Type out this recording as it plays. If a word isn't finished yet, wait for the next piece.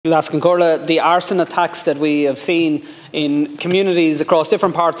The arson attacks that we have seen in communities across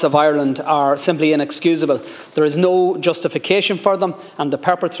different parts of Ireland are simply inexcusable. There is no justification for them, and the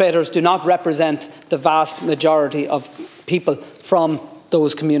perpetrators do not represent the vast majority of people from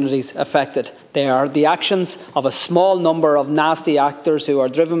those communities affected. They are the actions of a small number of nasty actors who are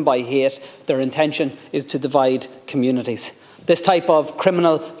driven by hate. Their intention is to divide communities. This type of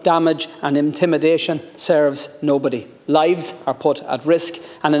criminal damage and intimidation serves nobody. Lives are put at risk,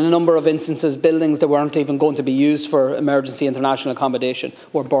 and in a number of instances, buildings that weren't even going to be used for emergency international accommodation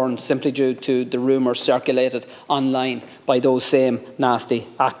were burned simply due to the rumours circulated online by those same nasty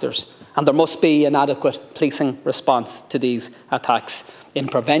actors. And there must be an adequate policing response to these attacks, in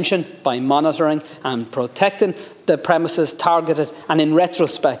prevention, by monitoring and protecting the premises targeted, and in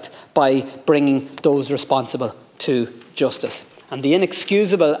retrospect by bringing those responsible to justice. And the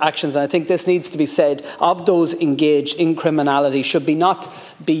inexcusable actions, and I think this needs to be said, of those engaged in criminality should not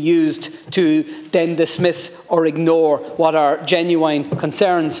be used to then dismiss or ignore what are genuine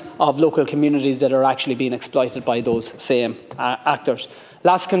concerns of local communities that are actually being exploited by those same actors.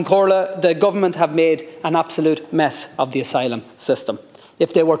 Lascan Corla, the government have made an absolute mess of the asylum system.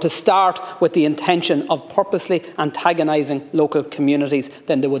 If they were to start with the intention of purposely antagonising local communities,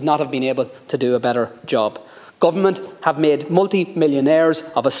 then they would not have been able to do a better job. Government have made multi-millionaires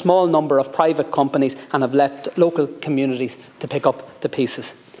of a small number of private companies and have left local communities to pick up the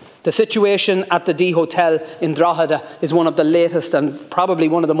pieces. The situation at the D Hotel in Drogheda is one of the latest and probably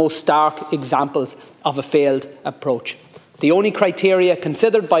one of the most stark examples of a failed approach. The only criteria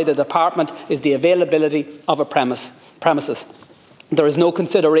considered by the department is the availability of a premises. There is no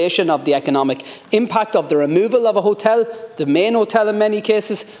consideration of the economic impact of the removal of a hotel, the main hotel in many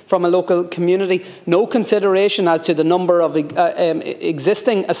cases, from a local community. No consideration as to the number of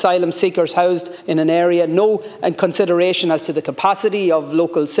existing asylum seekers housed in an area. No consideration as to the capacity of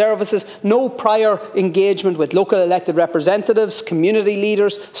local services. No prior engagement with local elected representatives, community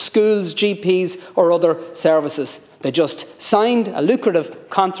leaders, schools, GPs or other services. They just signed a lucrative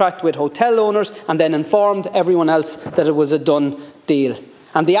contract with hotel owners and then informed everyone else that it was a done deal.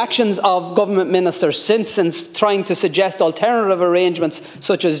 And the actions of government ministers since trying to suggest alternative arrangements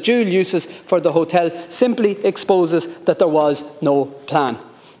such as dual uses for the hotel simply exposes that there was no plan.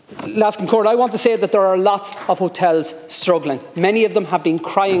 Last Concord, I want to say that there are lots of hotels struggling. Many of them have been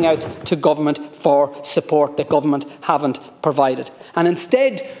crying out to government for support that government haven't provided. And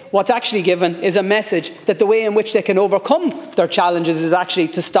instead, what's actually given is a message that the way in which they can overcome their challenges is actually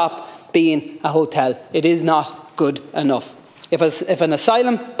to stop being a hotel. It is not good enough. If an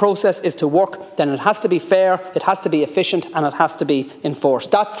asylum process is to work, then it has to be fair, it has to be efficient and it has to be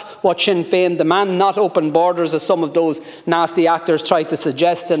enforced. That's what Sinn Féin demand, not open borders as some of those nasty actors try to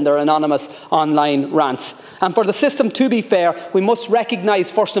suggest in their anonymous online rants. And for the system to be fair, we must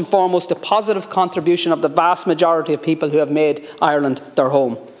recognise first and foremost the positive contribution of the vast majority of people who have made Ireland their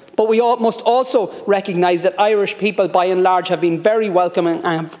home. But we must also recognise that Irish people, by and large, have been very welcoming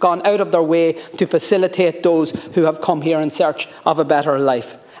and have gone out of their way to facilitate those who have come here in search of a better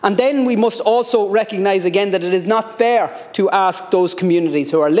life. And then we must also recognise again that it is not fair to ask those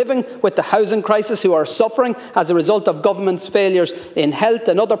communities who are living with the housing crisis, who are suffering as a result of government's failures in health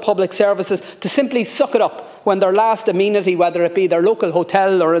and other public services, to simply suck it up when their last amenity, whether it be their local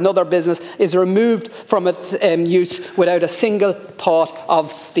hotel or another business, is removed from its use without a single thought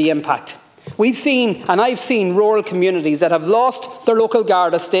of the impact. We've seen, and I've seen, rural communities that have lost their local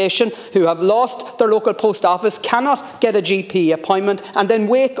Garda station, who have lost their local post office, cannot get a GP appointment, and then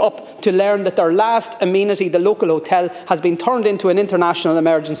wake up to learn that their last amenity, the local hotel, has been turned into an international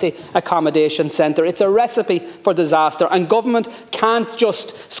emergency accommodation centre. It's a recipe for disaster, and government can't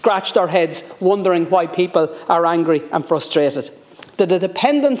just scratch their heads wondering why people are angry and frustrated. The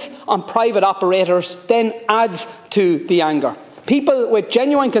dependence on private operators then adds to the anger. People with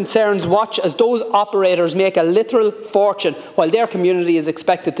genuine concerns watch as those operators make a literal fortune while their community is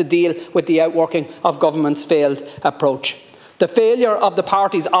expected to deal with the outworking of government's failed approach. The failure of the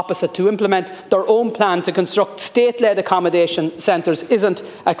parties opposite to implement their own plan to construct state-led accommodation centres isn't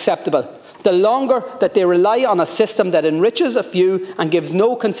acceptable. The longer that they rely on a system that enriches a few and gives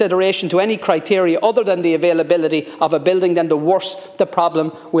no consideration to any criteria other than the availability of a building, then the worse the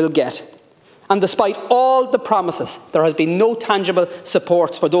problem will get. And despite all the promises, there has been no tangible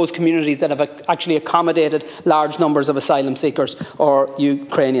supports for those communities that have actually accommodated large numbers of asylum seekers or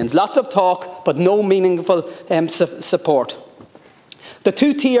Ukrainians. Lots of talk, but no meaningful support. The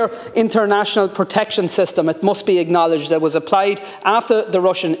two-tier international protection system, it must be acknowledged, that was applied after the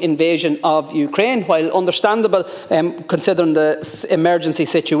Russian invasion of Ukraine, while understandable considering the emergency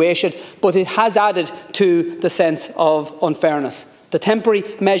situation, but it has added to the sense of unfairness. The temporary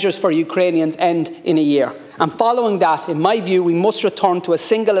measures for Ukrainians end in a year. And following that, in my view, we must return to a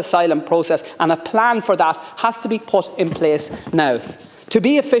single asylum process, and a plan for that has to be put in place now. To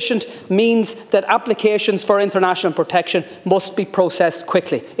be efficient means that applications for international protection must be processed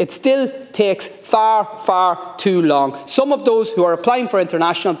quickly. It still takes far, far too long. Some of those who are applying for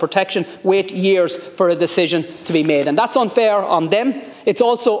international protection wait years for a decision to be made, and that's unfair on them. It's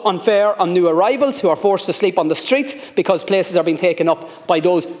also unfair on new arrivals who are forced to sleep on the streets because places are being taken up by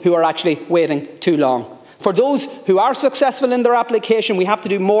those who are actually waiting too long. For those who are successful in their application, we have to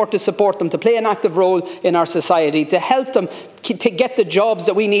do more to support them, to play an active role in our society, to help them to get the jobs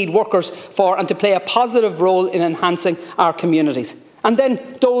that we need workers for, and to play a positive role in enhancing our communities. And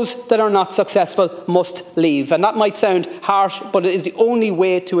then those that are not successful must leave. And that might sound harsh, but it is the only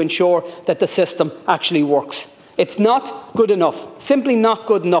way to ensure that the system actually works. It's not good enough, simply not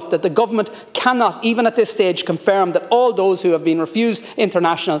good enough, that the government cannot, even at this stage, confirm that all those who have been refused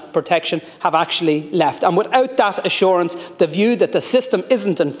international protection have actually left. And without that assurance, the view that the system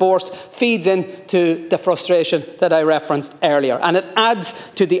isn't enforced feeds into the frustration that I referenced earlier. And it adds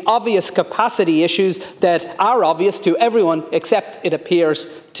to the obvious capacity issues that are obvious to everyone except, it appears,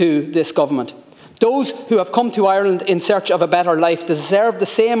 to this government. Those who have come to Ireland in search of a better life deserve the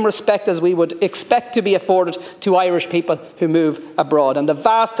same respect as we would expect to be afforded to Irish people who move abroad. And the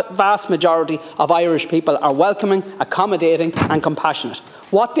vast, vast majority of Irish people are welcoming, accommodating and compassionate.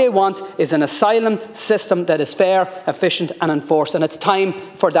 What they want is an asylum system that is fair, efficient and enforced, and it's time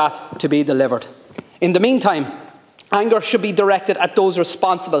for that to be delivered. In the meantime, anger should be directed at those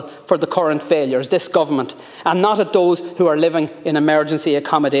responsible for the current failures, this government, and not at those who are living in emergency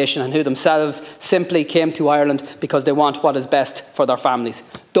accommodation and who themselves simply came to Ireland because they want what is best for their families.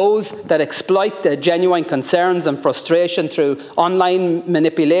 Those that exploit the genuine concerns and frustration through online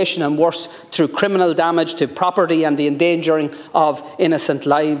manipulation, and worse, through criminal damage to property and the endangering of innocent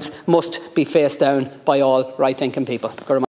lives, must be faced down by all right-thinking people.